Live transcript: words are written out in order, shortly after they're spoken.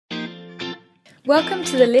Welcome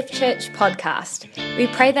to the Lift Church podcast. We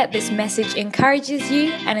pray that this message encourages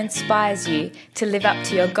you and inspires you to live up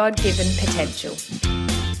to your God-given potential.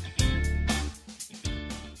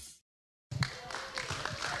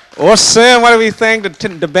 Awesome. Why do we thank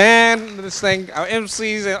the band, let's thank our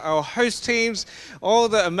MCs, our host teams, all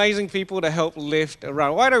the amazing people that help lift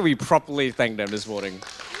around. Why don't we properly thank them this morning?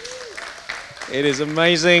 It is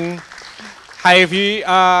amazing. Hey, if you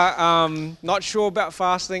are not sure about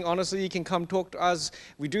fasting, honestly, you can come talk to us.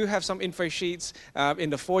 We do have some info sheets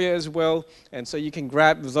in the foyer as well, and so you can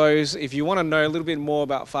grab those. If you want to know a little bit more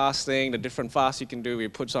about fasting, the different fasts you can do, we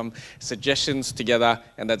put some suggestions together,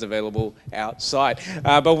 and that's available outside.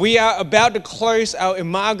 But we are about to close our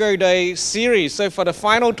Imago Dei series. So for the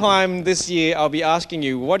final time this year, I'll be asking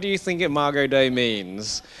you, what do you think Imago Dei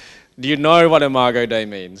means? Do you know what Imago Dei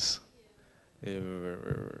means?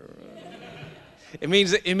 It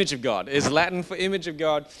means the image of God. It's Latin for image of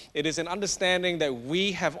God. It is an understanding that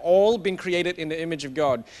we have all been created in the image of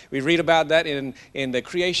God. We read about that in the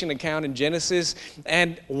creation account in Genesis.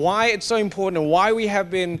 And why it's so important and why we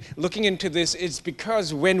have been looking into this is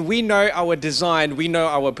because when we know our design, we know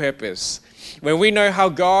our purpose. When we know how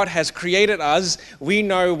God has created us, we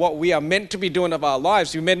know what we are meant to be doing of our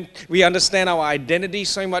lives. We understand our identity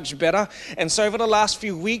so much better. And so over the last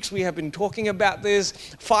few weeks, we have been talking about this,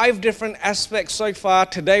 5 different aspects so far.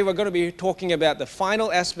 Today, we're going to be talking about the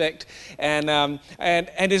final aspect. And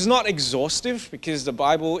it's not exhaustive because the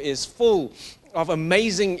Bible is full of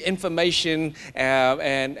amazing information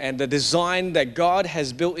and the design that God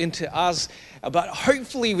has built into us. But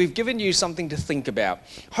hopefully we've given you something to think about.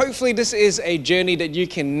 Hopefully this is a journey that you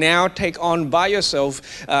can now take on by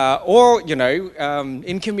yourself or,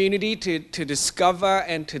 in community to discover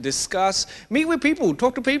and to discuss. Meet with people,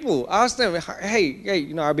 talk to people, ask them,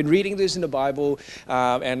 hey, I've been reading this in the Bible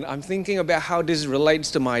and I'm thinking about how this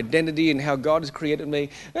relates to my identity and how God has created me.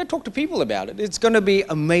 Talk to people about it. It's going to be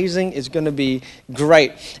amazing. It's going to be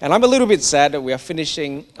great. And I'm a little bit sad that we are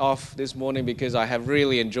finishing off this morning because I have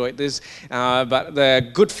really enjoyed this. But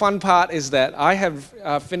the good fun part is that I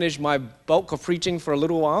have finished my bulk of preaching for a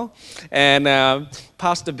little while, and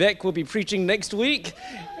Pastor Beck will be preaching next week,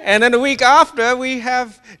 and then the week after we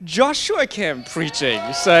have Joshua Camp preaching,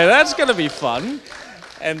 so that's going to be fun.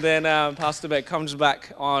 And then Pastor Beck comes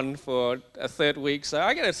back on for a 3rd week, so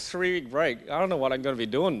I get a 3-week break. I don't know what I'm going to be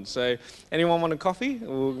doing, so anyone want a coffee?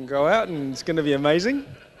 We'll go out and it's going to be amazing.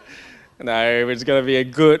 No, it's going to be a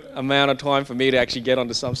good amount of time for me to actually get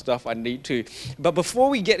onto some stuff I need to. But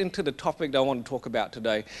before we get into the topic that I want to talk about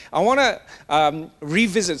today, I want to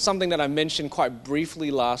revisit something that I mentioned quite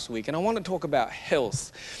briefly last week, and I want to talk about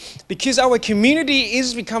health. Because our community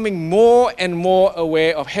is becoming more and more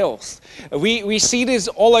aware of health. We see this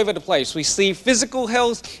all over the place. We see physical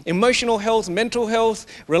health, emotional health, mental health,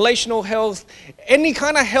 relational health, any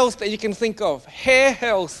kind of health that you can think of. Hair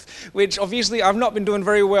health, which obviously I've not been doing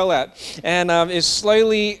very well at. And is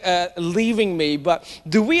slowly leaving me. But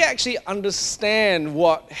do we actually understand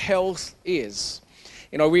what health is?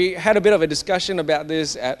 We had a bit of a discussion about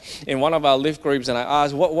this in one of our lift groups, and I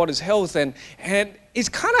asked, what is health? And it's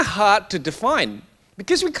kind of hard to define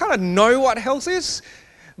because we kind of know what health is,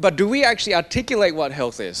 but do we actually articulate what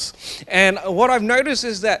health is? And what I've noticed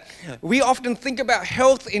is that we often think about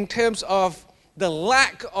health in terms of the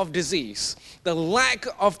lack of disease, the lack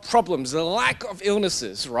of problems, the lack of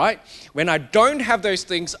illnesses, right? When I don't have those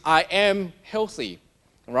things, I am healthy,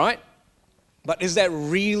 right? But is that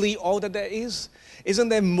really all that there is? Isn't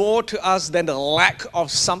there more to us than the lack of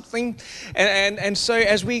something? And so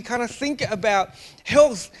as we kind of think about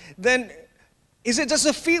health, then is it just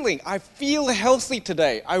a feeling? I feel healthy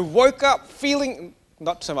today. I woke up feeling,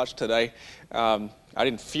 not so much today, I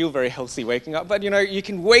didn't feel very healthy waking up, but you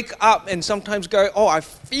can wake up and sometimes go, oh, I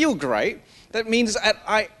feel great. That means that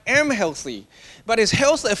I am healthy. But is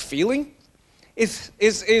health a feeling?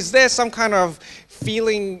 Is there some kind of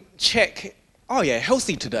feeling check? Oh yeah,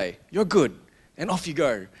 healthy today. You're good. And off you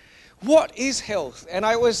go. What is health? And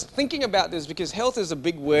I was thinking about this because health is a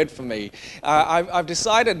big word for me. I've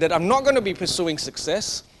decided that I'm not going to be pursuing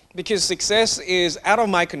success, because success is out of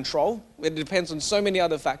my control. It depends on so many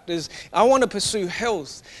other factors. I want to pursue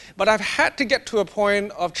health, but I've had to get to a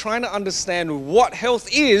point of trying to understand what health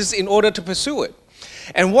is in order to pursue it.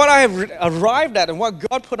 And what I have arrived at and what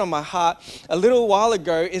God put on my heart a little while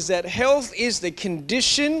ago is that health is the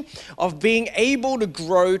condition of being able to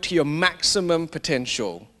grow to your maximum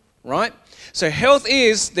potential, right? So health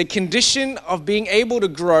is the condition of being able to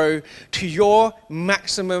grow to your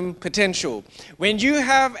maximum potential. When you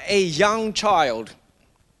have a young child,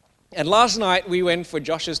 And last night we went for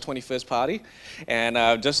Josh's 21st party,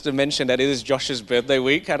 and just to mention that it is Josh's birthday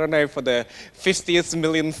week. I don't know, for the 50th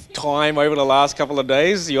millionth time over the last couple of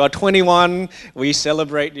days. You are 21, we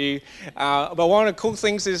celebrate you. But one of the cool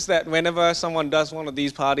things is that whenever someone does one of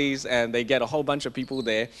these parties and they get a whole bunch of people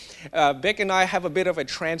there, Beck and I have a bit of a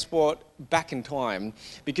transport back in time,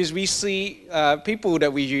 because we see people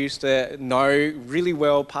that we used to know really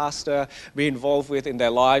well, pastor, be involved with in their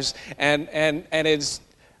lives, and it's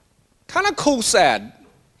kind of cool sad.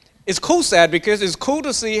 It's cool sad because it's cool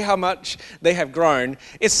to see how much they have grown.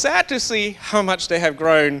 It's sad to see how much they have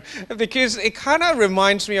grown because it kind of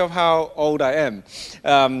reminds me of how old I am.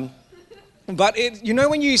 But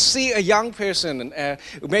when you see a young person,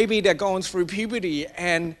 maybe they're going through puberty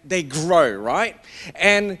and they grow, right?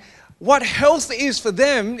 And what health is for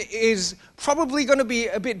them is probably going to be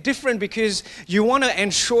a bit different, because you want to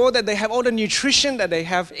ensure that they have all the nutrition that they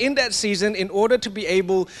have in that season in order to be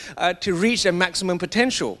able to reach their maximum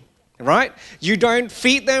potential, right? You don't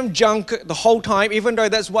feed them junk the whole time, even though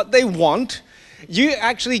that's what they want. You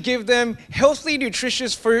actually give them healthy,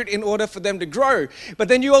 nutritious food in order for them to grow. But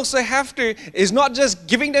then you also have to, it's not just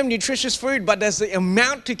giving them nutritious food, but there's the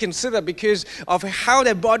amount to consider because of how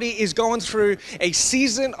their body is going through a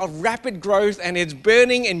season of rapid growth, and it's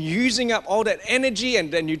burning and using up all that energy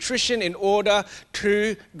and the nutrition in order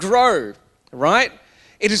to grow, right?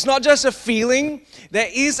 It is not just a feeling. There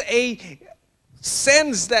is a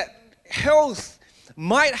sense that health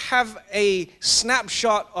might have a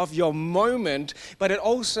snapshot of your moment, but it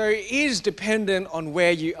also is dependent on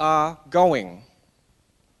where you are going.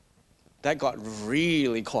 That got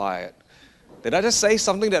really quiet. Did I just say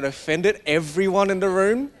something that offended everyone in the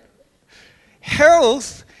room?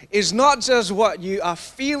 Health is not just what you are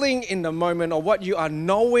feeling in the moment or what you are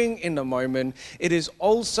knowing in the moment. It is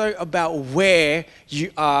also about where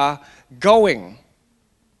you are going.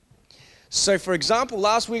 So, for example,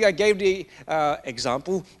 last week I gave the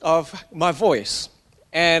example of my voice.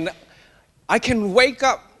 And I can wake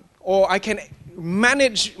up, or I can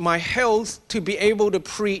manage my health to be able to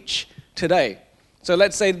preach today. So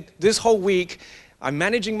let's say this whole week, I'm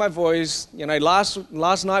managing my voice.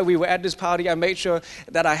 Last night we were at this party. I made sure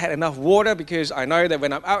that I had enough water, because I know that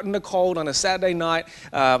when I'm out in the cold on a Saturday night,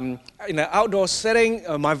 in an outdoor setting,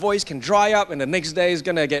 my voice can dry up, and the next day is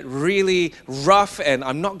going to get really rough, and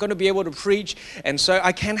I'm not going to be able to preach. And so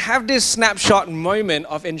I can have this snapshot moment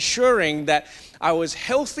of ensuring that I was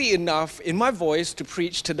healthy enough in my voice to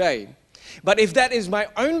preach today. But if that is my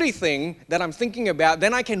only thing that I'm thinking about,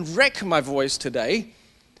 then I can wreck my voice today,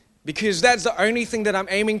 because that's the only thing that I'm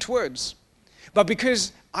aiming towards. But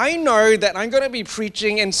because I know that I'm going to be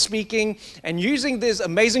preaching and speaking and using this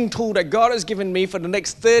amazing tool that God has given me for the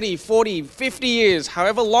next 30, 40, 50 years,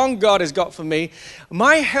 however long God has got for me,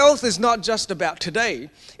 my health is not just about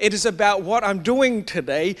today. It is about what I'm doing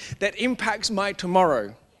today that impacts my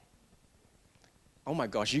tomorrow. Oh my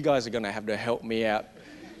gosh, you guys are going to have to help me out.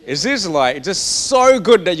 Is this just so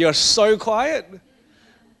good that you're so quiet?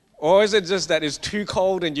 Or is it just that it's too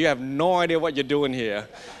cold and you have no idea what you're doing here?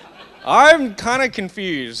 I'm kind of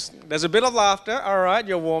confused. There's a bit of laughter. All right,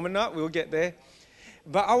 you're warming up. We'll get there.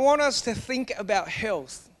 But I want us to think about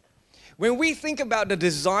health. When we think about the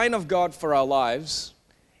design of God for our lives,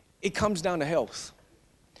 it comes down to health.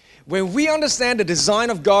 When we understand the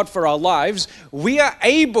design of God for our lives, we are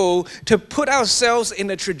able to put ourselves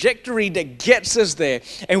in a trajectory that gets us there.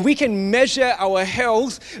 And we can measure our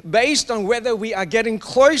health based on whether we are getting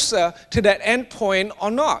closer to that end point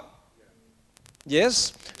or not.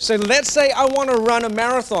 Yes? So let's say I want to run a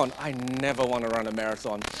marathon. I never want to run a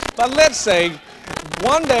marathon. But let's say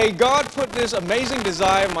one day God put this amazing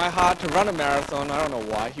desire in my heart to run a marathon. I don't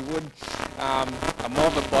know why He would. I'm more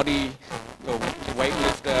of a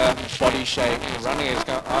weightlifter, body shape. Running is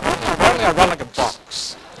apparently I run like a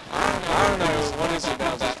box. I don't know what is it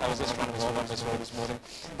about that. I was just trying to warm up as well this morning.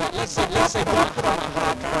 But let's say God put on my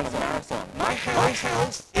heart to run a marathon. My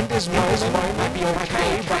health in this moment might be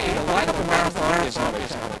okay, but in the light of a marathon, it's not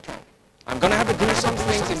okay. I'm going to have to do some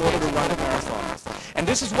things in order to run a marathon. And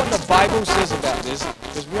this is what the Bible says about this,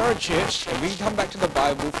 because we are a church and we come back to the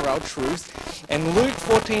Bible for our truth. And Luke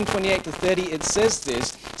 14:28-30, it says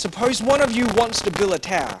this: suppose one of you wants to build a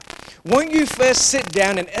tower. Won't you first sit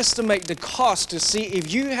down and estimate the cost to see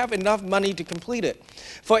if you have enough money to complete it?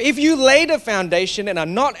 For if you lay the foundation and are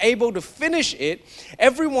not able to finish it,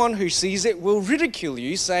 everyone who sees it will ridicule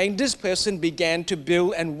you, saying, this person began to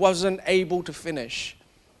build and wasn't able to finish.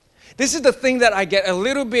 This is the thing that I get a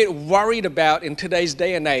little bit worried about in today's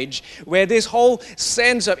day and age, where this whole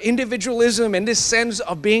sense of individualism and this sense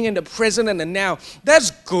of being in the present and the now, that's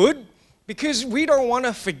good, because we don't want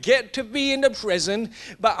to forget to be in the present.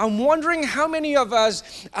 But I'm wondering how many of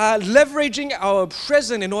us are leveraging our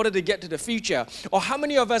present in order to get to the future, or how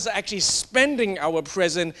many of us are actually spending our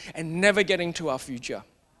present and never getting to our future.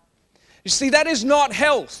 You see, that is not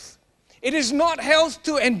health. It is not health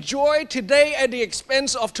to enjoy today at the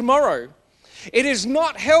expense of tomorrow. It is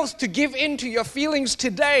not health to give in to your feelings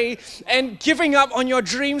today and giving up on your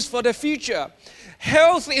dreams for the future.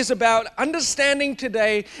 Health is about understanding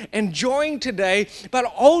today, enjoying today, but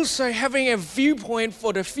also having a viewpoint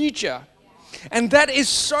for the future. And that is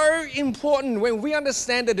so important when we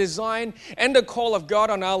understand the design and the call of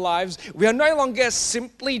God on our lives. We are no longer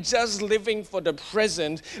simply just living for the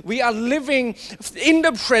present. We are living in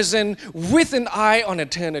the present with an eye on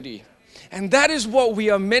eternity. And that is what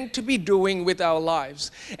we are meant to be doing with our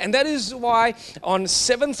lives. And that is why on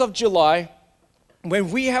 7th of July,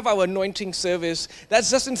 when we have our anointing service,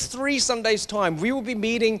 that's just in 3 Sundays' time. We will be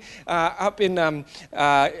meeting up in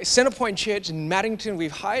Centrepoint Church in Maddington.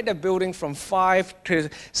 We've hired a building from 5 to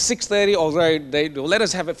 6:30, although they will let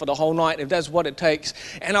us have it for the whole night if that's what it takes.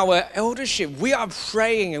 And our eldership, we are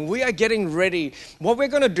praying and we are getting ready. What we're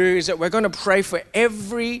going to do is that we're going to pray for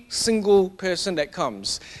every single person that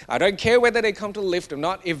comes. I don't care whether they come to lift or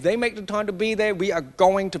not. If they make the time to be there, we are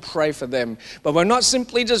going to pray for them. But we're not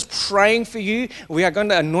simply just praying for you. We are going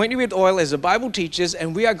to anoint you with oil as the Bible teaches,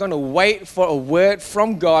 and we are going to wait for a word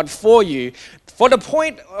from God for you. For the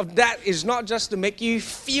point of that is not just to make you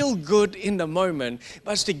feel good in the moment,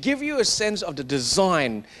 but it's to give you a sense of the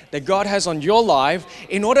design that God has on your life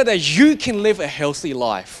in order that you can live a healthy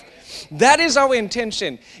life. That is our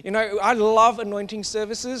intention. You know, I love anointing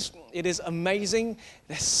services. It is amazing.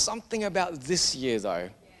 There's something about this year, though.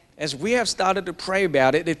 As we have started to pray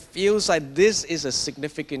about it, it feels like this is a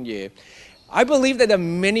significant year. I believe that there are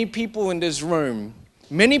many people in this room,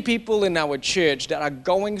 many people in our church that are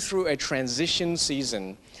going through a transition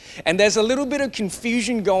season. And there's a little bit of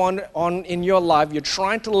confusion going on in your life. You're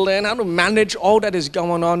trying to learn how to manage all that is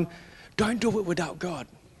going on. Don't do it without God.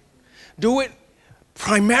 Do it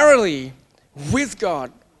primarily with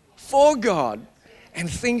God, for God, and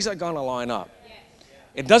things are going to line up.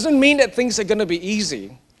 It doesn't mean that things are going to be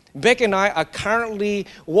easy. Beck and I are currently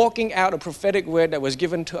walking out a prophetic word that was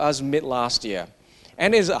given to us mid last year.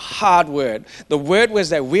 And it's a hard word. The word was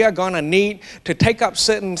that we are going to need to take up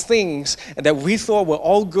certain things that we thought were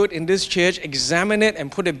all good in this church, examine it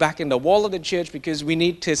and put it back in the wall of the church because we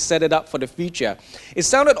need to set it up for the future. It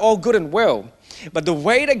sounded all good and well, but the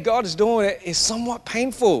way that God is doing it is somewhat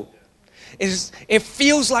painful. It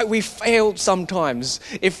feels like we failed sometimes.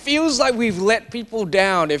 It feels like we've let people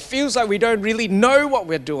down. It feels like we don't really know what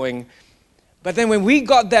we're doing. But then when we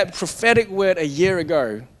got that prophetic word a year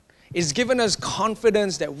ago, it's given us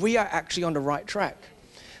confidence that we are actually on the right track,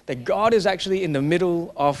 that God is actually in the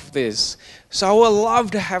middle of this. So I would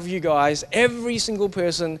love to have you guys, every single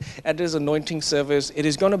person at this anointing service. It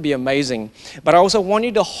is going to be amazing. But I also want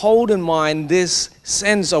you to hold in mind this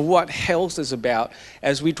sense of what health is about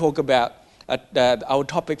as we talk about our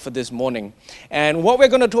topic for this morning. And what we're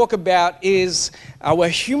going to talk about is our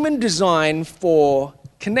human design for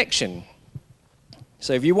connection.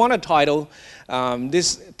 So if you want a title,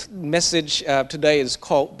 this message today is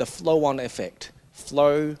called The Flow-On Effect.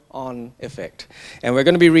 Flow-On Effect. And we're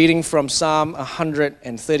going to be reading from Psalm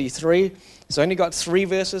 133. It's only got 3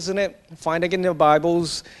 verses in it. Find it in your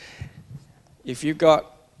Bibles. If you've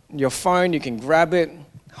got your phone, you can grab it.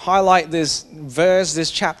 Highlight this verse, this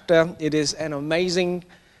chapter. It is an amazing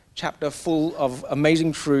chapter full of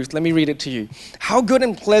amazing truth. Let me read it to you. How good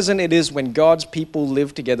and pleasant it is when God's people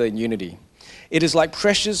live together in unity. It is like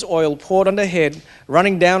precious oil poured on the head,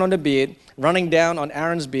 running down on the beard, running down on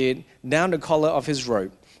Aaron's beard, down the collar of his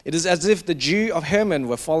robe. It is as if the dew of Hermon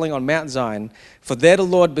were falling on Mount Zion, for there the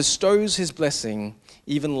Lord bestows his blessing,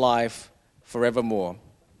 even life forevermore.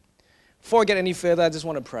 Before I get any further, I just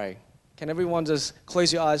want to pray. Can everyone just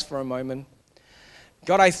close your eyes for a moment?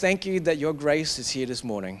 God, I thank you that your grace is here this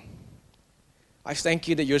morning. I thank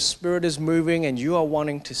you that your Spirit is moving and you are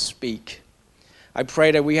wanting to speak. I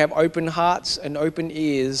pray that we have open hearts and open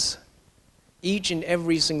ears, each and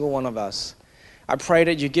every single one of us. I pray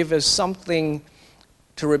that you give us something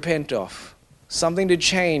to repent of, something to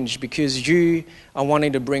change, because you are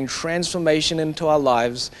wanting to bring transformation into our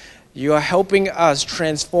lives. You are helping us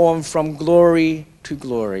transform from glory to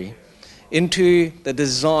glory into the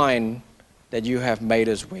design that you have made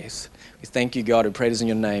us with. We thank you, God. We pray this in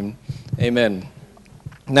your name. Amen.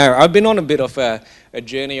 Now, I've been on a bit of a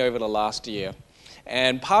journey over the last year.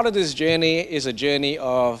 And part of this journey is a journey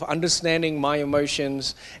of understanding my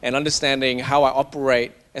emotions and understanding how I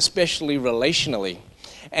operate, especially relationally.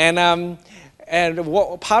 And And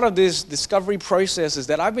part of this discovery process is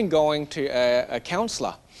that I've been going to a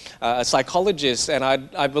counselor, a psychologist, and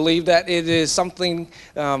I believe that it is something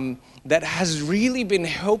that has really been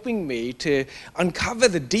helping me to uncover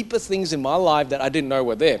the deeper things in my life that I didn't know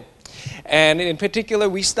were there. And in particular,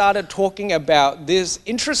 we started talking about this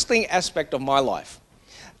interesting aspect of my life.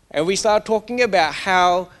 And we started talking about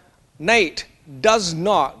how Nate does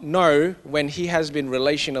not know when he has been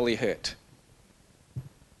relationally hurt.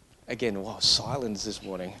 Again, wow, silence this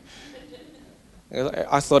morning.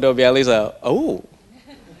 I thought it would be at least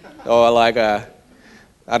or like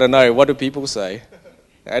I don't know, what do people say?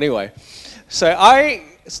 Anyway, so I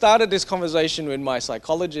started this conversation with my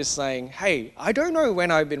psychologist saying, hey, I don't know when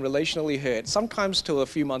I've been relationally hurt, sometimes till a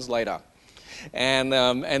few months later. And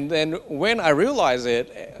then when I realize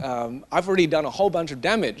it, I've already done a whole bunch of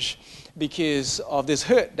damage because of this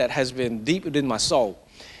hurt that has been deep within my soul.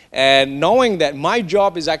 And knowing that my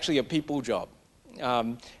job is actually a people job.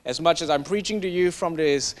 As much as I'm preaching to you from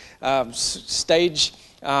this stage,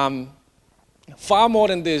 far more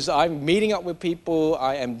than this, I'm meeting up with people,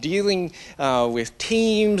 I am dealing with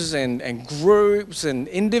teams and groups and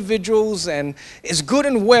individuals, and it's good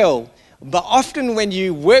and well. But often when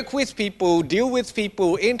you work with people, deal with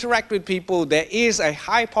people, interact with people, there is a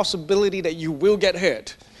high possibility that you will get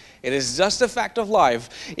hurt. It is just a fact of life.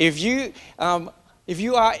 If you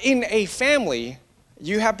are in a family,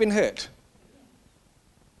 you have been hurt.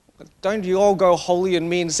 Don't you all go holy and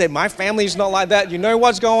me and say, my family's not like that. You know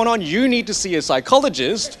what's going on? You need to see a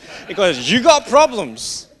psychologist because you got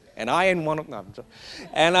problems. And I am one of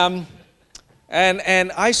them.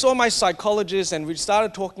 And I saw my psychologist, and we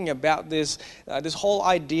started talking about this whole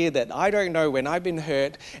idea that I don't know when I've been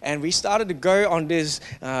hurt, and we started to go on this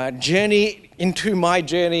journey, into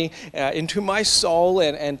my soul,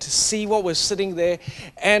 and to see what was sitting there,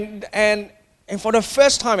 and for the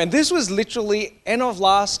first time, and this was literally end of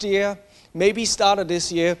last year, maybe start of this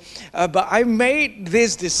year, but I made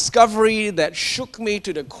this discovery that shook me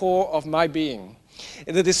to the core of my being.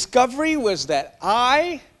 And the discovery was that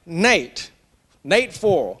I, Nate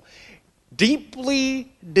 4,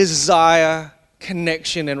 deeply desire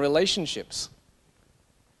connection and relationships.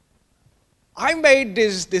 I made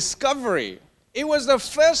this discovery. It was the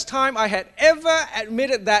first time I had ever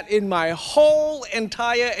admitted that in my whole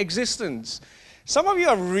entire existence. Some of you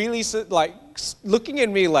are really like looking at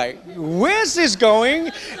me like, where's this going?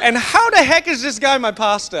 And how the heck is this guy my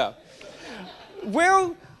pastor?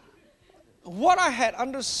 Well, what I had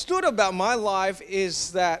understood about my life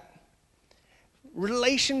is that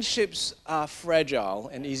relationships are fragile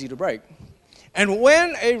and easy to break. And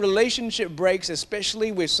when a relationship breaks,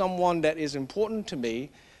 especially with someone that is important to me,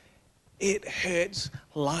 it hurts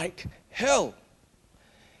like hell.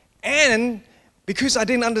 And because I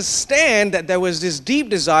didn't understand that there was this deep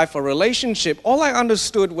desire for relationship, all I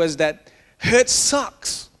understood was that hurt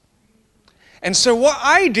sucks. And so what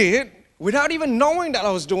I did, without even knowing that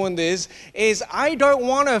I was doing this, is I don't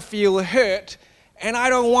want to feel hurt, and I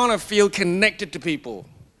don't want to feel connected to people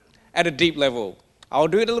at a deep level. I'll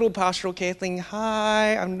do it a little pastoral care thing.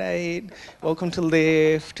 Hi, I'm Nate. Welcome to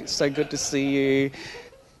Lift. It's so good to see you.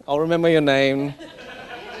 I'll remember your name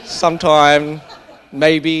sometime,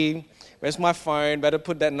 maybe. Where's my phone? Better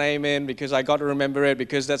put that name in because I got to remember it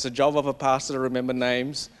because that's a job of a pastor to remember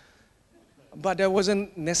names. But there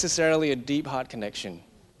wasn't necessarily a deep heart connection.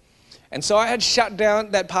 And so I had shut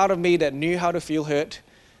down that part of me that knew how to feel hurt.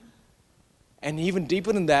 And even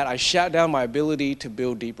deeper than that, I shut down my ability to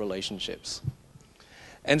build deep relationships.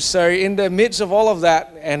 And so in the midst of all of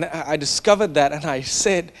that, and I discovered that, and I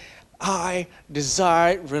said, I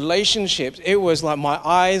desire relationships. It was like my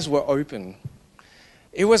eyes were open.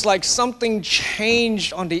 It was like something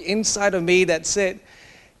changed on the inside of me that said,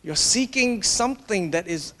 you're seeking something that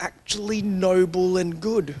is actually noble and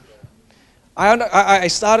good. I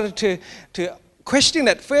started to question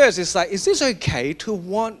at first. It's like, is this okay to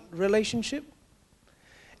want relationship?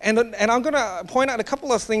 And I'm going to point out a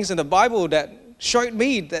couple of things in the Bible that showed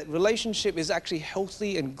me that relationship is actually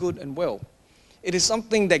healthy and good and well. It is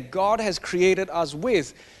something that God has created us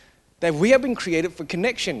with, that we have been created for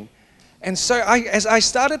connection. And so as I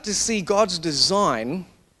started to see God's design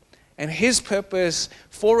and His purpose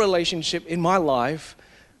for relationship in my life,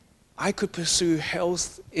 I could pursue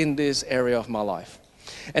health in this area of my life.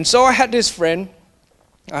 And so I had this friend.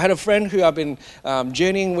 I had a friend who I've been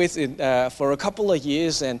journeying with for a couple of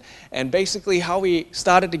years, and basically how we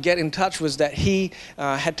started to get in touch was that he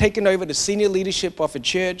had taken over the senior leadership of a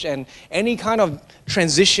church, and any kind of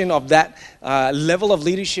transition of that level of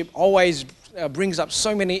leadership always brings up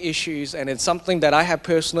so many issues, and it's something that I have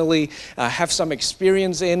personally have some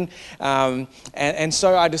experience in. And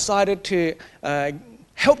so I decided to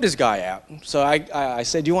help this guy out. So I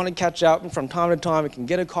said, you want to catch up? And from time to time, we can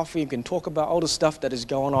get a coffee, we can talk about all the stuff that is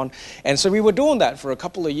going on. And so we were doing that for a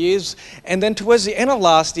couple of years. And then towards the end of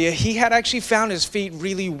last year, he had actually found his feet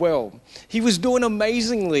really well. He was doing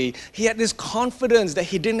amazingly. He had this confidence that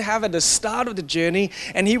he didn't have at the start of the journey.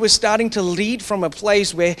 And he was starting to lead from a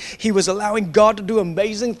place where he was allowing God to do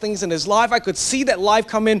amazing things in his life. I could see that life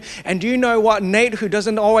come in. And do you know what? Nate, who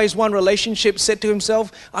doesn't always want relationships, said to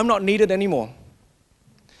himself, I'm not needed anymore.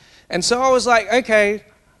 And so I was like, okay,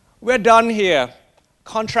 we're done here.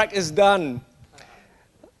 Contract is done.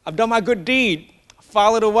 I've done my good deed.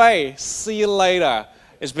 File it away. See you later.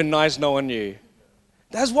 It's been nice knowing you.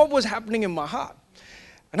 That's what was happening in my heart.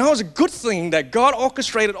 And it was a good thing that God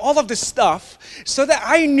orchestrated all of this stuff so that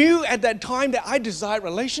I knew at that time that I desired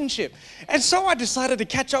relationship. And so I decided to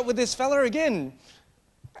catch up with this fella again.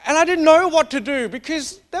 And I didn't know what to do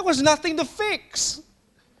because there was nothing to fix.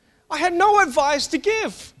 I had no advice to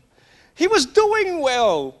give. He was doing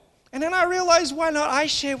well. And then I realized, why not I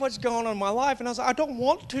share what's going on in my life? And I was like, I don't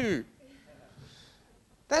want to.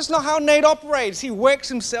 That's not how Nate operates. He works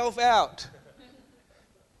himself out.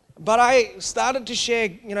 But I started to share,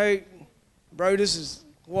 bro, this is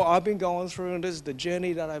what I've been going through, and this is the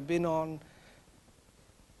journey that I've been on.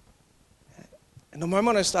 And the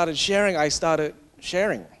moment I started sharing. And I started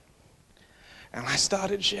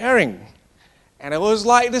sharing. And it was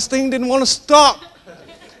like this thing didn't want to stop.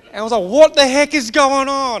 And I was like, what the heck is going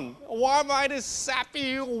on? Why am I this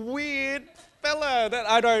sappy, weird fella that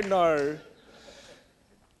I don't know?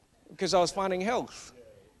 Because I was finding health.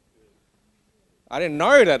 I didn't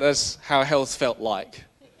know that that's how health felt like.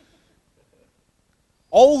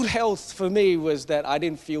 Old health for me was that I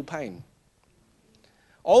didn't feel pain.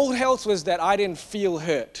 Old health was that I didn't feel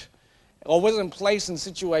hurt or wasn't placed in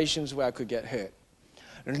situations where I could get hurt.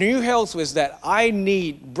 New health was that I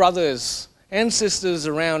need brothers and sisters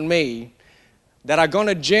around me that are going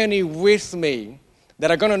to journey with me,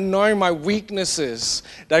 that are going to know my weaknesses,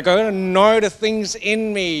 that are going to know the things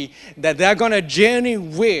in me that they're going to journey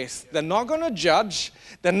with. They're not going to judge.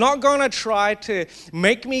 They're not going to try to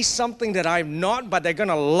make me something that I'm not, but they're going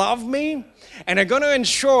to love me. And they're going to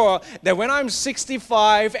ensure that when I'm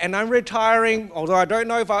 65 and I'm retiring, although I don't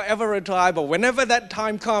know if I'll ever retire, but whenever that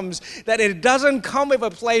time comes, that it doesn't come with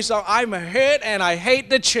a place of I'm hurt and I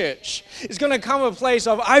hate the church. It's going to come a place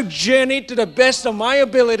of I've journeyed to the best of my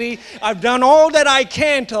ability. I've done all that I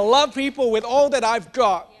can to love people with all that I've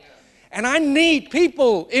got. And I need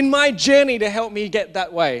people in my journey to help me get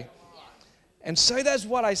that way. And so that's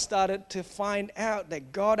what I started to find out,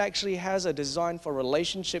 that God actually has a design for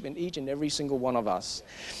relationship in each and every single one of us.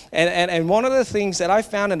 And one of the things that I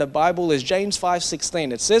found in the Bible is James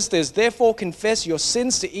 5:16. It says this, therefore confess your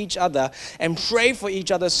sins to each other and pray for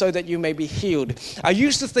each other so that you may be healed. I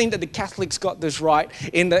used to think that the Catholics got this right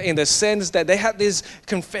in the sense that they had this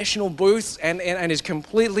confessional booth and it's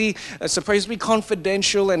completely supposed to be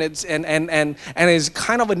confidential and it's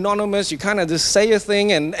kind of anonymous. You kind of just say a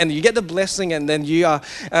thing and you get the blessing, and then you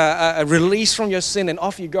are released from your sin and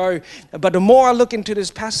off you go. But the more I look into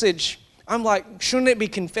this passage, I'm like, shouldn't it be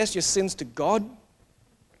confess your sins to God?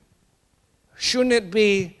 Shouldn't it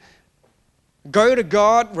be go to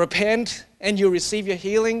God, repent, and you receive your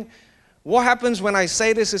healing? What happens when I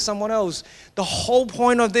say this to someone else? The whole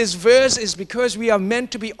point of this verse is because we are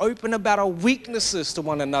meant to be open about our weaknesses to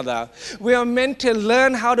one another. We are meant to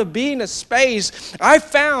learn how to be in a space. I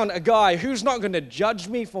found a guy who's not going to judge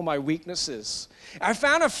me for my weaknesses. I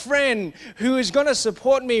found a friend who is going to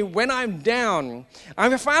support me when I'm down.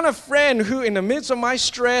 I found a friend who, in the midst of my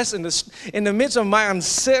stress, in the midst of my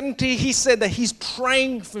uncertainty, he said that he's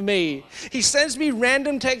praying for me. He sends me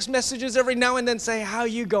random text messages every now and then, say, how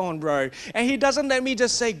you going, bro? And he doesn't let me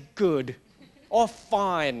just say good or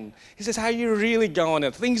fine. He says, how you really going?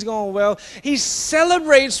 Are things going well? He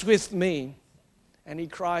celebrates with me and he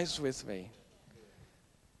cries with me.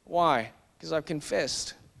 Why? Because I've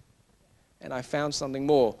confessed. And I found something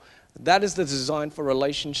more. That is the design for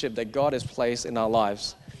relationship that God has placed in our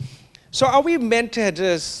lives. So are we meant to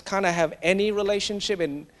just kind of have any relationship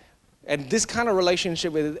and this kind of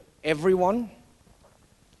relationship with everyone?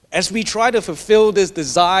 As we try to fulfill this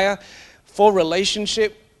desire for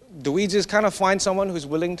relationship, do we just kind of find someone who's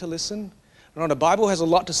willing to listen? No, the Bible has a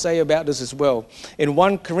lot to say about this as well. In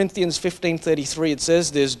 1 Corinthians 15:33, it says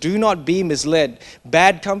this, do not be misled.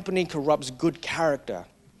 Bad company corrupts good character.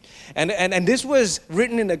 And this was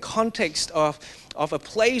written in the context of of a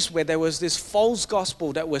place where there was this false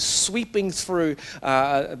gospel that was sweeping through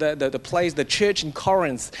the church in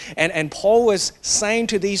Corinth. And Paul was saying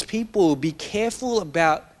to these people, be careful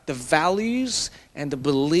about the values and the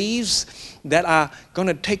beliefs that are going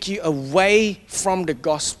to take you away from the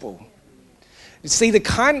gospel. You see,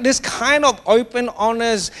 this kind of open,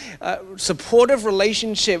 honest, supportive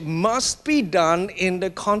relationship must be done in the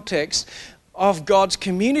context of God's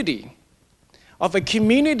community, of a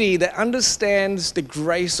community that understands the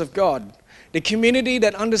grace of God, the community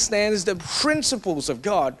that understands the principles of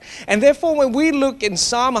God. And therefore, when we look in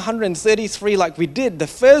Psalm 133 like we did, the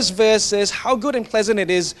first verse says how good and pleasant it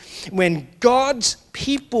is when God's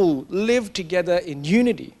people live together in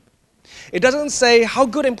unity. It doesn't say how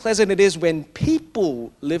good and pleasant it is when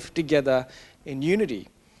people live together in unity.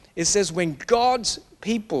 It says when God's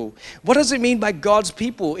people. What does it mean by God's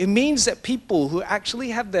people? It means that people who actually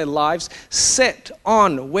have their lives set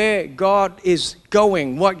on where God is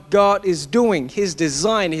going, what God is doing, His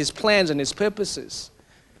design, His plans, and His purposes.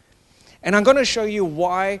 And I'm going to show you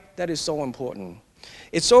why that is so important.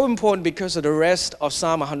 It's so important because of the rest of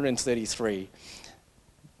Psalm 133.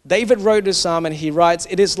 David wrote this psalm and he writes,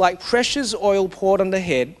 "It is like precious oil poured on the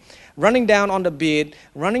head, running down on the beard,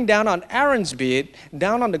 running down on Aaron's beard,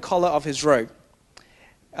 down on the collar of his robe."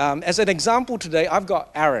 As an example today, I've got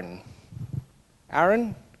Aaron.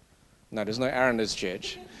 Aaron? No, there's no Aaron in this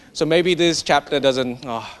church. So maybe this chapter doesn't,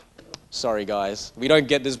 sorry guys. We don't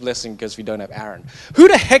get this blessing because we don't have Aaron. Who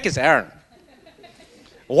the heck is Aaron?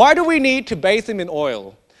 Why do we need to bathe him in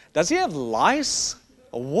oil? Does he have lice?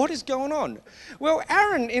 Or what is going on? Well,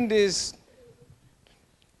 Aaron in this,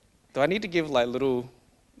 do I need to give like little,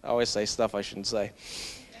 I always say stuff I shouldn't say.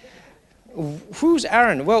 Who's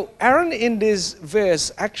Aaron? Well, Aaron in this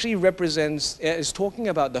verse actually is talking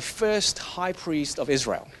about the first high priest of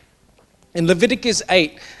Israel. In Leviticus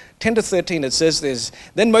 8:10-13, it says this,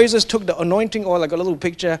 "Then Moses took the anointing oil," I got a little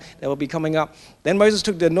picture that will be coming up. "Then Moses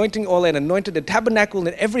took the anointing oil and anointed the tabernacle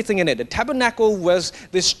and everything in it." The tabernacle was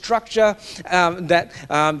this structure that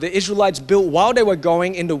the Israelites built while they were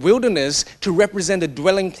going in the wilderness to represent the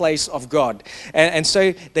dwelling place of God. And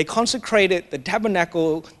so they consecrated the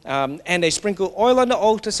tabernacle and they sprinkled oil on the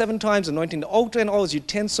altar 7 times, anointing the altar and all its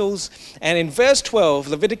utensils. And in verse 12,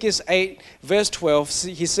 Leviticus 8, verse 12,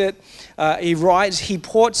 he said, he writes, "He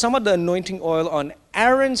poured some of the anointing oil on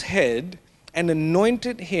Aaron's head and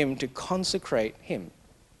anointed him to consecrate him."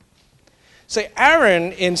 So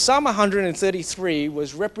Aaron in Psalm 133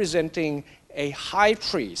 was representing a high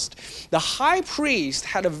priest. The high priest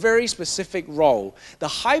had a very specific role. The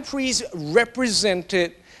high priest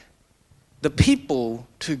represented the people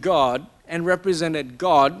to God and represented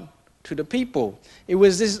God to the people. It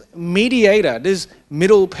was this mediator, this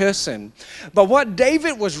middle person. But what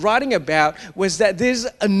David was writing about was that this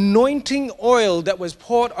anointing oil that was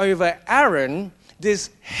poured over Aaron, this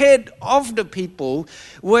head of the people,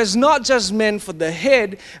 was not just meant for the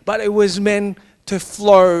head, but it was meant to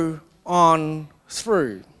flow on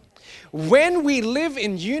through. When we live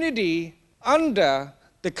in unity under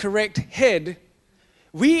the correct head,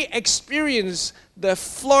 we experience the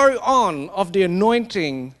flow on of the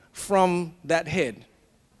anointing from that head.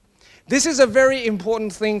 This is a very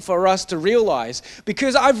important thing for us to realize,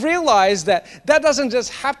 because I've realized that doesn't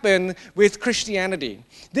just happen with Christianity.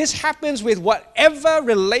 This happens with whatever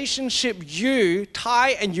relationship you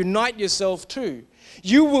tie and unite yourself to.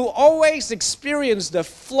 You will always experience the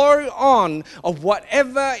flow on of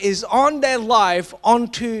whatever is on their life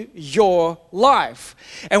onto your life.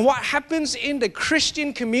 And what happens in the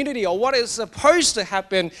Christian community, or what is supposed to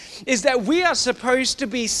happen, is that we are supposed to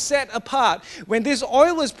be set apart. When this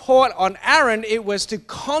oil is poured on Aaron, it was to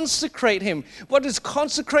consecrate him. What does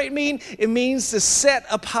consecrate mean? It means to set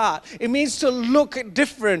apart. It means to look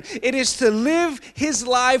different. It is to live his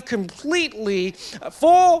life completely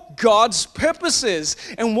for God's purposes.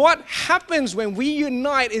 And what happens when we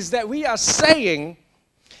unite is that we are saying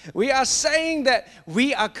that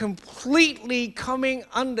we are completely coming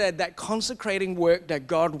under that consecrating work that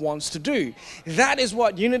God wants to do. That is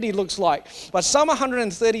what unity looks like. But Psalm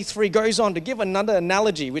 133 goes on to give another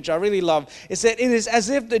analogy, which I really love. It said, "It is as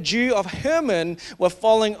if the dew of Hermon were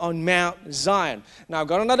falling on Mount Zion." Now, I've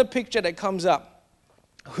got another picture that comes up.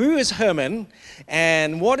 Who is Hermon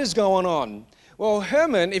and what is going on? Well,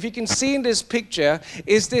 Hermon, if you can see in this picture,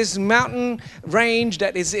 is this mountain range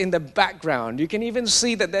that is in the background. You can even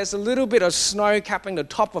see that there's a little bit of snow capping the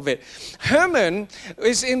top of it. Hermon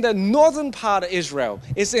is in the northern part of Israel.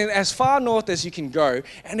 It's in as far north as you can go,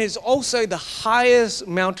 and it's also the highest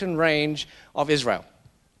mountain range of Israel.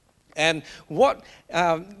 And what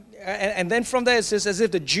and then from there it says, as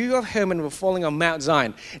if the dew of Hermon were falling on Mount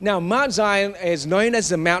Zion. Now, Mount Zion is known as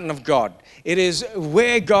the mountain of God. It is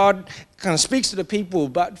where God kind of speaks to the people,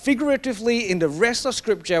 but figuratively in the rest of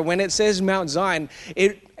Scripture, when it says Mount Zion,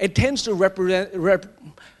 it tends to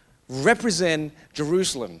represent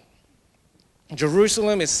Jerusalem.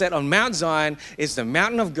 Jerusalem is set on Mount Zion. It's the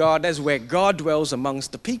mountain of God. That's where God dwells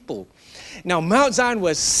amongst the people. Now, Mount Zion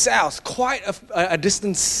was south, quite a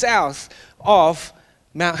distance south of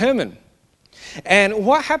Mount Hermon. And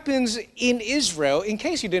what happens in Israel, in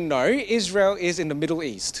case you didn't know, Israel is in the Middle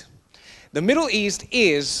East. The Middle East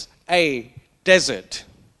is a desert.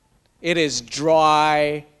 It is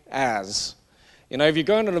dry as. You know, if you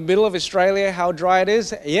go into the middle of Australia, how dry it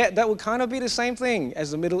is, yeah, that would kind of be the same thing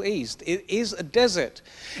as the Middle East. It is a desert.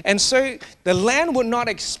 And so the land would not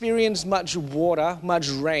experience much water, much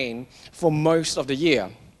rain for most of the year.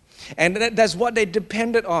 And that's what they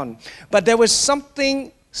depended on. But there was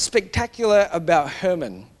something spectacular about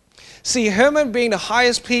Hermon. See, Hermon being the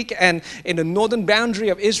highest peak and in the northern boundary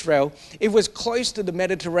of Israel, it was close to the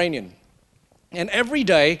Mediterranean. And every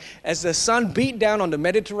day, as the sun beat down on the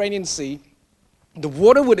Mediterranean Sea, the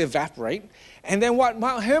water would evaporate, and then what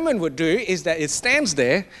Mount Hermon would do is that it stands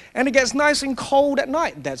there and it gets nice and cold at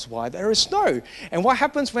night. That's why there is snow. And what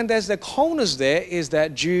happens when there's the coldness there is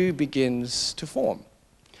that dew begins to form.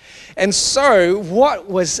 And so what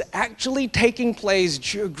was actually taking place,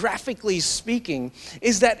 geographically speaking,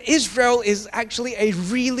 is that Israel is actually a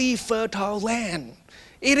really fertile land.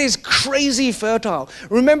 It is crazy fertile.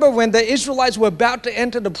 Remember when the Israelites were about to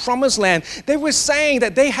enter the promised land, they were saying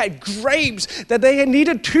that they had grapes, that they had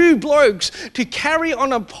needed 2 blokes to carry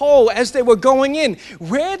on a pole as they were going in.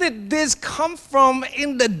 Where did this come from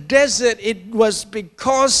in the desert? It was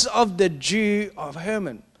because of the dew of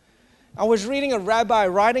Hermon. I was reading a rabbi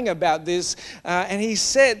writing about this, and he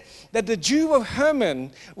said that the dew of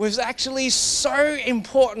Hermon was actually so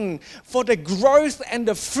important for the growth and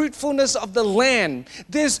the fruitfulness of the land.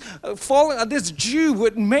 This dew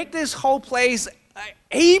would make this whole place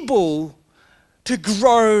able to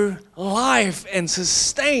grow life and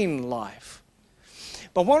sustain life.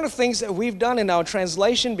 But one of the things that we've done in our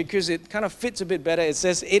translation, because it kind of fits a bit better, it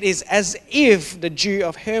says, it is as if the dew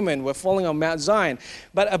of Hermon were falling on Mount Zion.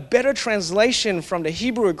 But a better translation from the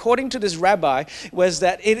Hebrew, according to this rabbi, was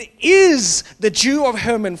that it is the dew of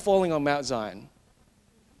Hermon falling on Mount Zion.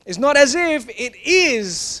 It's not as if, it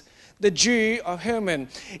is the dew of Hermon.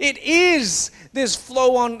 It is this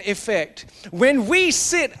flow-on effect. When we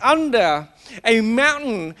sit under a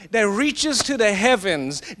mountain that reaches to the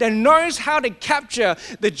heavens, that knows how to capture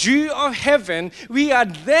the dew of heaven, we are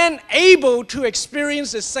then able to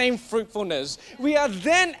experience the same fruitfulness. We are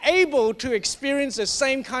then able to experience the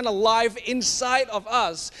same kind of life inside of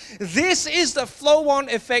us. This is the flow-on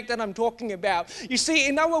effect that I'm talking about. You see,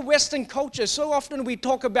 in our Western culture, so often we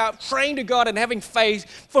talk about praying to God and having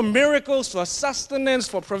faith for miracles, for sustenance,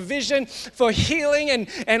 for provision, for healing,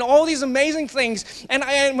 and all these amazing things.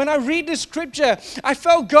 And when I read this scripture, I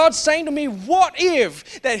felt God saying to me, what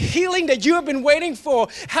if that healing that you have been waiting for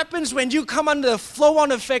happens when you come under the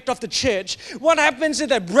flow-on effect of the church? What happens if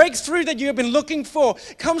that breakthrough that you have been looking for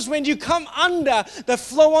comes when you come under the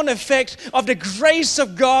flow-on effect of the grace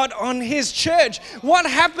of God on His church? What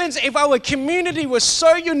happens if our community was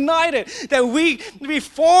so united that we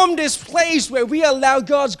form this place where we allow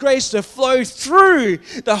God's grace to flow through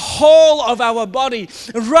the whole of our body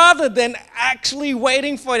rather than actually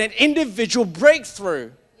waiting for an individual breakthrough?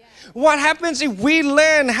 What happens if we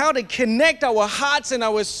learn how to connect our hearts and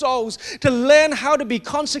our souls, to learn how to be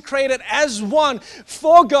consecrated as one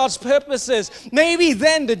for God's purposes? Maybe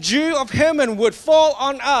then the dew of Hermon would fall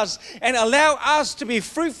on us and allow us to be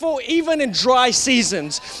fruitful even in dry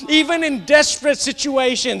seasons, even in desperate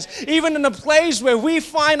situations, even in a place where we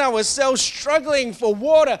find ourselves struggling for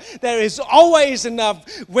water. There is always enough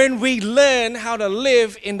when we learn how to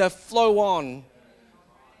live in the flow-on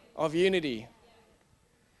of unity.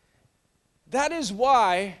 That is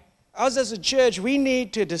why us as a church, we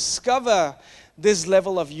need to discover this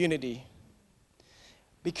level of unity.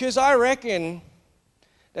 Because I reckon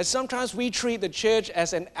that sometimes we treat the church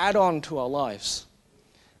as an add-on to our lives.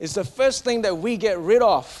 It's the first thing that we get rid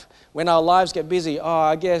of when our lives get busy. Oh,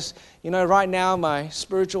 I guess, right now my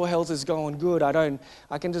spiritual health is going good.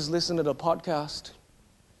 I can just listen to the podcast.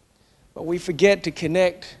 But we forget to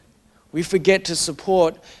connect. We forget to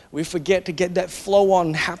support. We forget to get that flow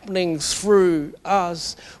on happening through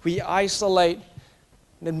us. We isolate.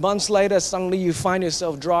 And then months later, suddenly you find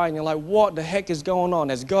yourself dry and you're like, what the heck is going on?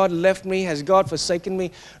 Has God left me? Has God forsaken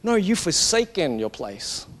me? No, you've forsaken your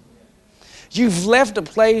place. You've left a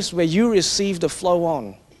place where you received the flow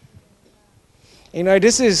on.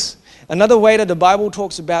 This is Another way that the Bible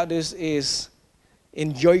talks about this is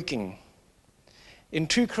in yoking. In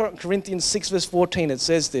 2 Corinthians 6 verse 14 it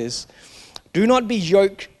says this, "Do not be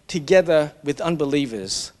yoked together with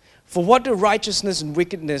unbelievers. For what do righteousness and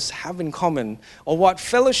wickedness have in common? Or what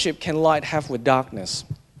fellowship can light have with darkness?"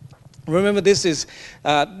 Remember, this is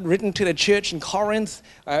written to the church in Corinth.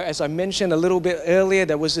 As I mentioned a little bit earlier,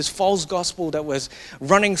 there was this false gospel that was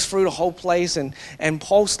running through the whole place. And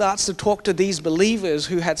Paul starts to talk to these believers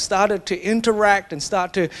who had started to interact and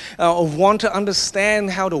start to want to understand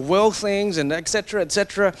how the world thinks and et cetera, et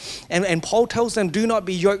cetera. And Paul tells them, do not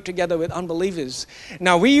be yoked together with unbelievers.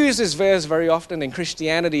 Now, we use this verse very often in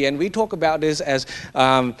Christianity, and we talk about this as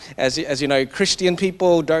you know, Christian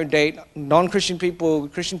people don't date non-Christian people,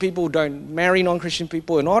 Christian people don't marry non-Christian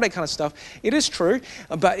people, and all that kind of stuff. It is true,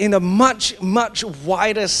 but in a much, much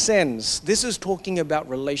wider sense, this is talking about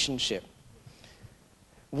relationship.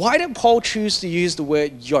 Why did Paul choose to use the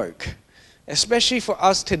word yoke? Especially for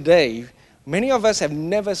us today, many of us have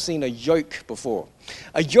never seen a yoke before.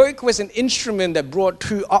 A yoke was an instrument that brought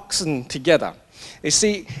two oxen together. You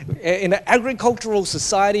see, in an agricultural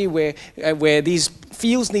society where these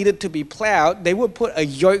fields needed to be plowed, they would put a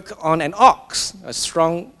yoke on an ox, a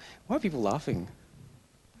strong... Why are people laughing?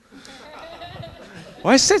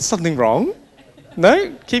 Well, I said something wrong.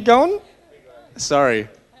 No? Keep going? Sorry.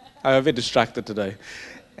 I'm a bit distracted today.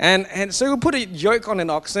 And so we put a yoke on an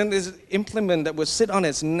oxen, this implement that would sit on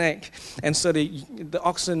its neck, and so the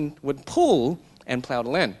oxen would pull and plow the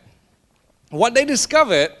land. What they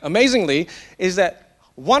discovered, amazingly, is that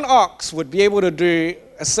one ox would be able to do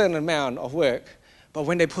a certain amount of work, but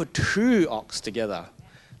when they put two oxen together,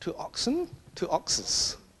 two oxen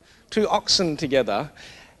together,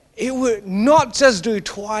 it would not just do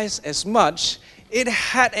twice as much, it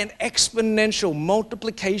had an exponential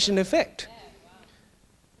multiplication effect.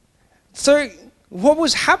 So what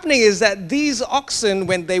was happening is that these oxen,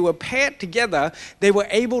 when they were paired together, they were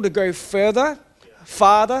able to go further,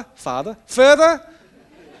 farther,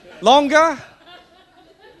 longer.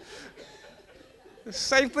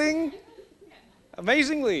 Same thing.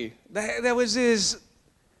 Amazingly, there was this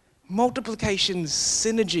multiplication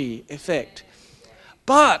synergy effect.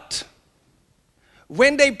 But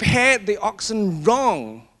when they paired the oxen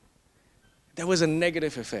wrong, there was a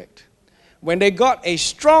negative effect. When they got a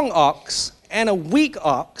strong ox and a weak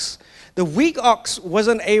ox, the weak ox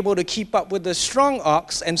wasn't able to keep up with the strong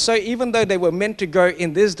ox, and so even though they were meant to go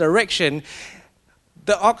in this direction,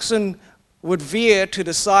 the oxen would veer to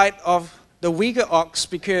the side of the weaker ox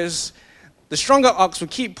because the stronger ox would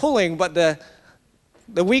keep pulling, but the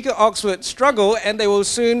weaker ox would struggle, and they will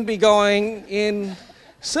soon be going in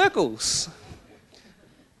circles.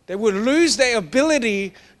 They would lose their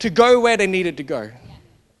ability to go where they needed to go.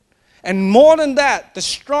 And more than that, the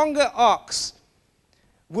stronger ox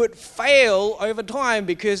would fail over time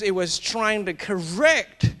because it was trying to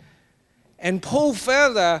correct and pull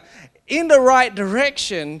further in the right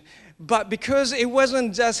direction, but because it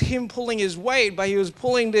wasn't just him pulling his weight, but he was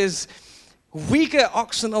pulling this weaker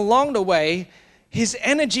oxen along the way, his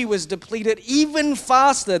energy was depleted even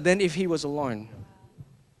faster than if he was alone.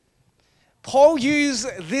 Paul used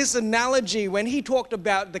this analogy when he talked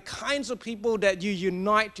about the kinds of people that you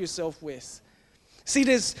unite yourself with. See,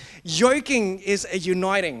 this yoking is a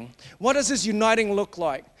uniting. What does this uniting look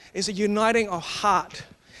like? It's a uniting of heart.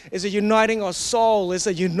 It's a uniting of soul. It's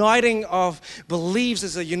a uniting of beliefs.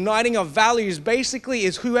 It's a uniting of values. Basically,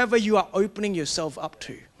 it's whoever you are opening yourself up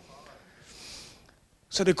to.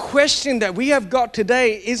 So the question that we have got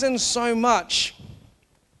today isn't so much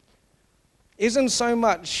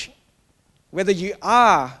whether you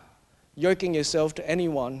are yoking yourself to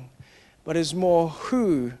anyone, but it's more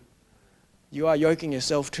who you are yoking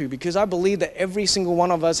yourself to. Because I believe that every single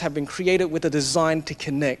one of us have been created with a design to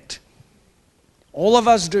connect. All of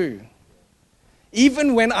us do.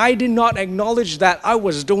 Even when I did not acknowledge that, I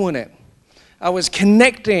was doing it. I was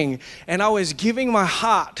connecting and I was giving my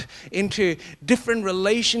heart into different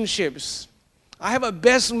relationships. I have a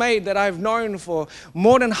best mate that I've known for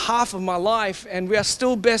more than half of my life, and we are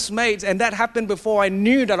still best mates, and that happened before I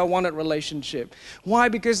knew that I wanted a relationship. Why?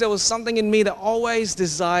 Because there was something in me that always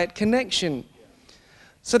desired connection.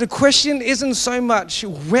 So the question isn't so much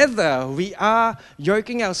whether we are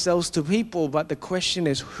yoking ourselves to people, but the question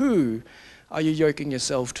is, who are you yoking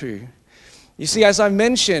yourself to? You see, as I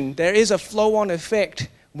mentioned, there is a flow-on effect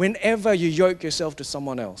whenever you yoke yourself to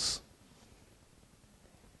someone else.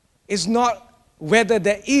 It's not whether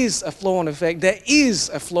there is a flow-on effect. There is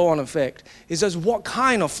a flow-on effect. It's just what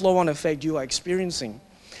kind of flow-on effect you are experiencing.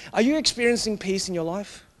 Are you experiencing peace in your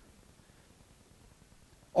life?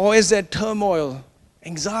 Or is there turmoil,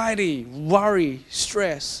 anxiety, worry,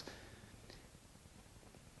 stress?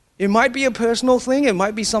 It might be a personal thing, it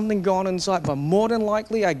might be something gone inside, but more than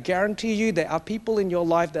likely, I guarantee you, there are people in your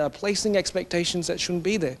life that are placing expectations that shouldn't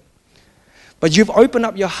be there. But you've opened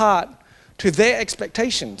up your heart to their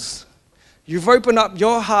expectations. You've opened up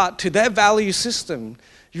your heart to their value system.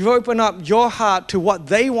 You've opened up your heart to what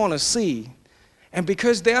they want to see. And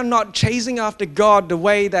because they're not chasing after God the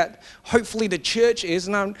way that hopefully the church is,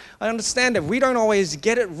 and I understand that we don't always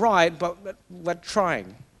get it right, but we're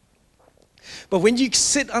trying. But when you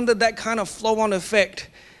sit under that kind of flow-on effect,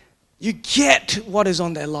 you get what is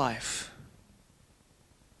on their life.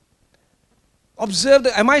 Observe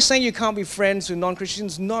that. Am I saying you can't be friends with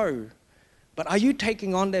non-Christians? No. But are you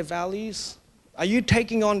taking on their values? Are you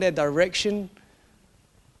taking on their direction?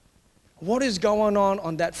 What is going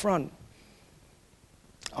on that front?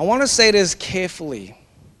 I want to say this carefully,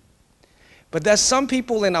 but there's some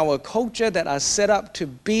people in our culture that are set up to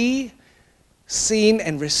be seen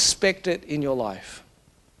and respected in your life.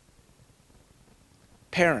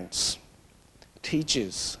 Parents,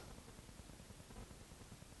 teachers,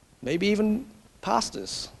 maybe even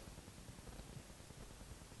pastors.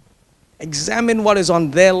 Examine what is on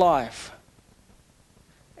their life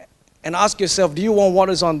and ask yourself, do you want what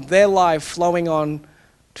is on their life flowing on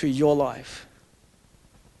to your life?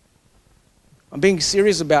 I'm being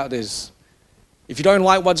serious about this. If you don't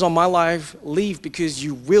like what's on my life, leave, because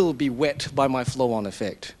you will be wet by my flow-on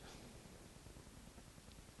effect.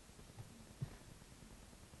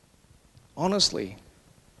 Honestly,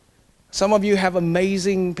 some of you have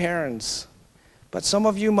amazing parents, but some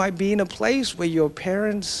of you might be in a place where your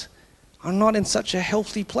parents are not in such a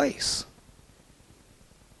healthy place.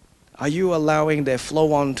 Are you allowing their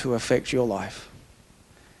flow-on to affect your life?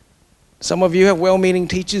 Some of you have well-meaning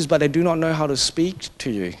teachers, but they do not know how to speak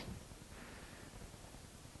to you.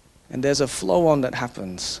 And there's a flow-on that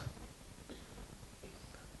happens.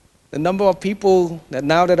 The number of people that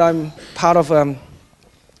now that I'm part of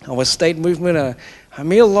our state movement, I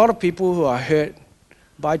meet a lot of people who are hurt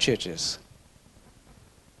by churches,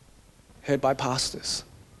 hurt by pastors,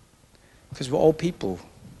 because we're all people.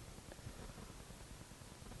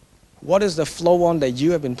 What is the flow-on that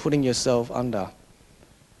you have been putting yourself under?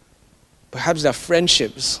 Perhaps there are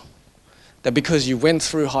friendships that because you went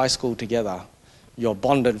through high school together, you're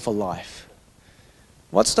bonded for life.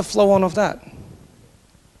 What's the flow-on of that?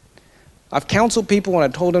 I've counseled people when I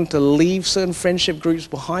told them to leave certain friendship groups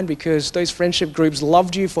behind because those friendship groups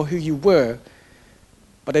loved you for who you were,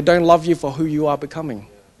 but they don't love you for who you are becoming.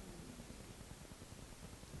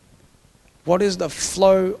 What is the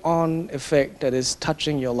flow-on effect that is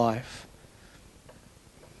touching your life?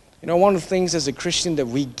 You know, one of the things as a Christian that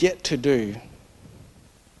we get to do,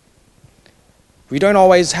 we don't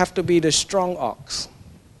always have to be the strong ox.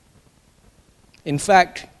 In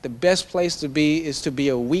fact, the best place to be is to be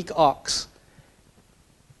a weak ox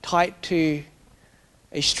tied to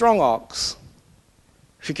a strong ox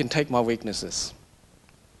who can take my weaknesses.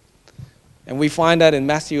 And we find that in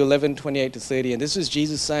Matthew 11:28-30, and this is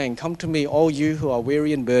Jesus saying, "Come to me, all you who are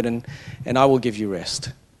weary and burdened, and I will give you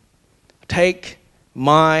rest. Take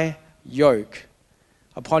my yoke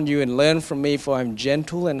upon you and learn from me, for I am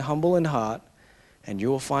gentle and humble in heart, and you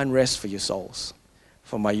will find rest for your souls.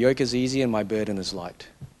 For my yoke is easy and my burden is light."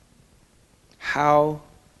 How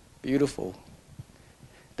beautiful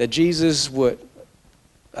that Jesus would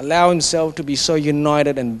allow himself to be so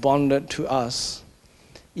united and bonded to us,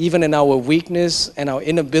 even in our weakness and our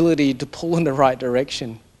inability to pull in the right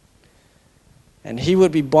direction. And he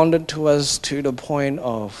would be bonded to us to the point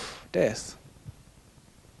of death,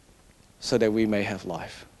 so that we may have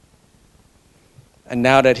life. And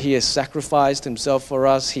now that he has sacrificed himself for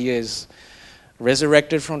us, he is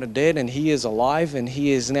resurrected from the dead, and he is alive, and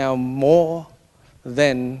he is now more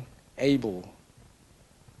than able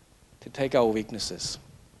to take our weaknesses.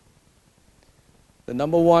 The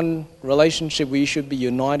number one relationship we should be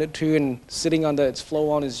united to and sitting under its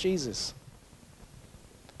flow-on is Jesus.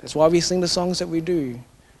 That's why we sing the songs that we do,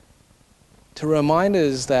 to remind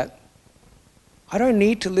us that I don't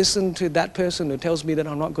need to listen to that person who tells me that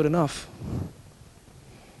I'm not good enough.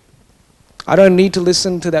 I don't need to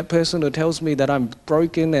listen to that person who tells me that I'm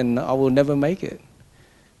broken and I will never make it,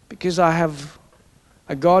 because I have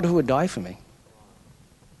a God who would die for me.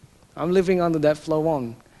 I'm living under that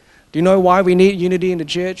flow-on. Do you know why we need unity in the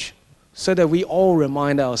church? So that we all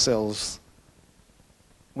remind ourselves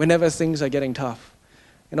whenever things are getting tough.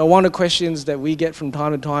 You know, one of the questions that we get from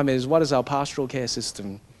time to time is, what is our pastoral care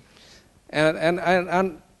system?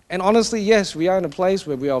 And honestly, yes, we are in a place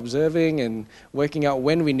where we are observing and working out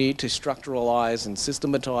when we need to structuralize and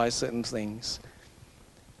systematize certain things.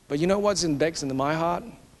 But you know what's indexed into my heart?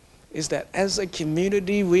 is that as a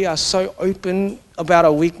community, we are so open about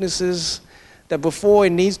our weaknesses that before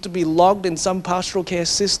it needs to be logged in some pastoral care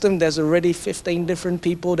system, there's already 15 different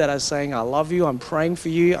people that are saying, I love you, I'm praying for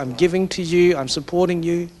you, I'm giving to you, I'm supporting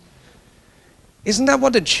you. Isn't that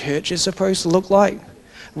what the church is supposed to look like?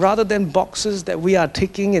 Rather than boxes that we are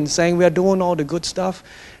ticking and saying we are doing all the good stuff.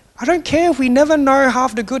 I don't care if we never know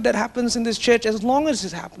half the good that happens in this church as long as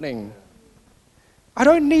it's happening. I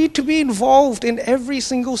don't need to be involved in every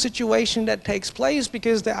single situation that takes place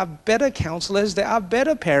because there are better counselors, there are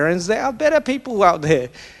better parents, there are better people out there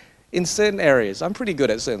in certain areas. I'm pretty good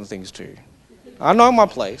at certain things too. I know my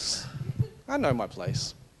place. I know my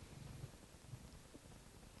place.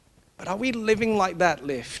 But are we living like that,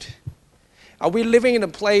 Lift? Are we living in a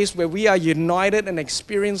place where we are united and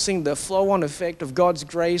experiencing the flow-on effect of God's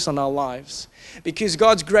grace on our lives? Because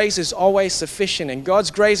God's grace is always sufficient and God's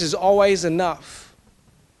grace is always enough.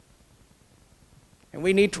 And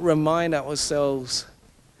we need to remind ourselves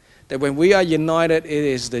that when we are united, it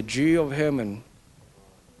is the dew of Hermon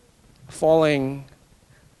falling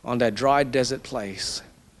on that dry desert place,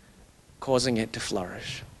 causing it to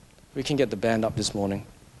flourish. We can get the band up this morning.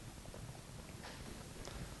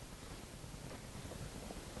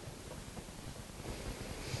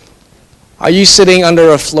 Are you sitting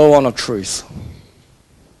under a flow-on of truth?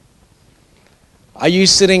 Are you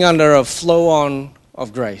sitting under a flow-on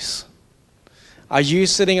of grace? Are you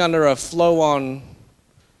sitting under a flow-on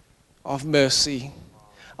of mercy?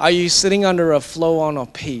 Are you sitting under a flow-on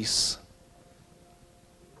of peace?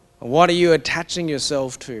 What are you attaching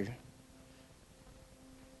yourself to?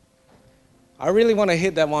 I really want to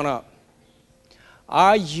hit that one up.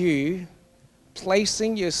 Are you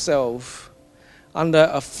placing yourself under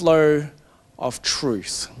a flow of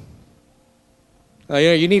truth? Now,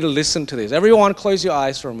 you need to listen to this. Everyone, close your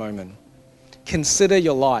eyes for a moment. Consider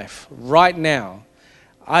your life right now.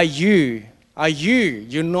 Are you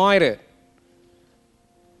united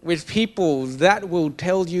with people that will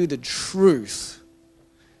tell you the truth?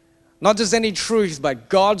 Not just any truth, but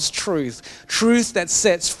God's truth. Truth that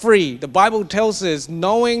sets free. The Bible tells us,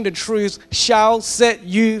 knowing the truth shall set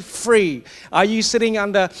you free. Are you sitting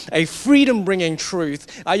under a freedom-bringing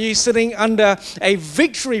truth? Are you sitting under a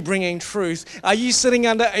victory-bringing truth? Are you sitting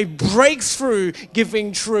under a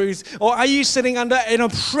breakthrough-giving truth? Or are you sitting under an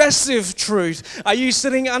oppressive truth? Are you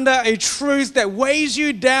sitting under a truth that weighs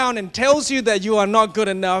you down and tells you that you are not good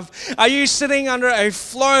enough? Are you sitting under a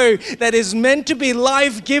flow that is meant to be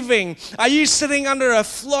life-giving? Are you sitting under a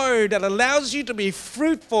flow that allows you to be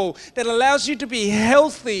fruitful, that allows you to be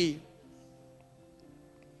healthy?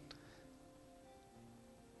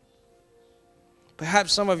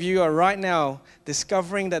 Perhaps some of you are right now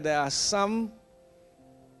discovering that there are some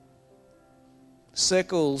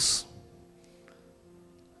circles,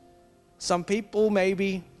 some people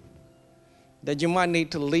maybe, that you might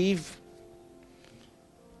need to leave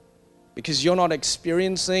because you're not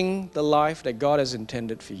experiencing the life that God has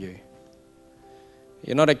intended for you.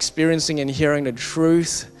 You're not experiencing and hearing the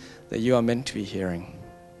truth that you are meant to be hearing.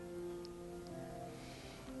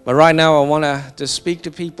 But right now I want to just speak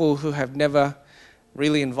to people who have never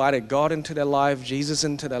really invited God into their life, Jesus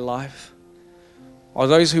into their life, or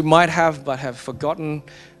those who might have but have forgotten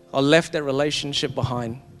or left that relationship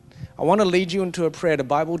behind. I want to lead you into a prayer. The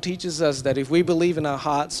Bible teaches us that if we believe in our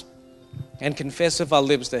hearts and confess with our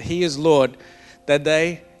lips that He is Lord, that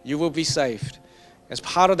day you will be saved. As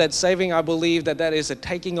part of that saving, I believe that that is a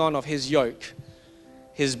taking on of His yoke.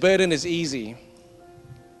 His burden is easy.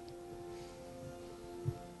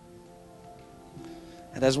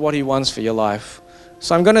 And that's what He wants for your life.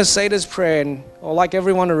 So I'm going to say this prayer, and I'd like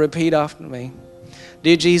everyone to repeat after me.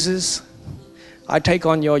 Dear Jesus, I take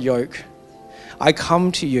on your yoke. I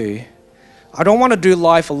come to you. I don't want to do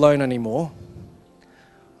life alone anymore.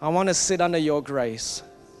 I want to sit under your grace.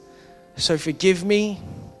 So forgive me.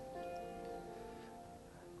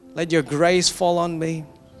 Let your grace fall on me.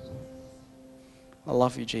 I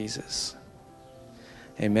love you, Jesus.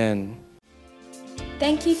 Amen.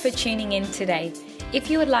 Thank you for tuning in today. If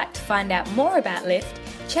you would like to find out more about Lift,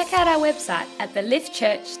 check out our website at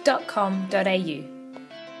theliftchurch.com.au.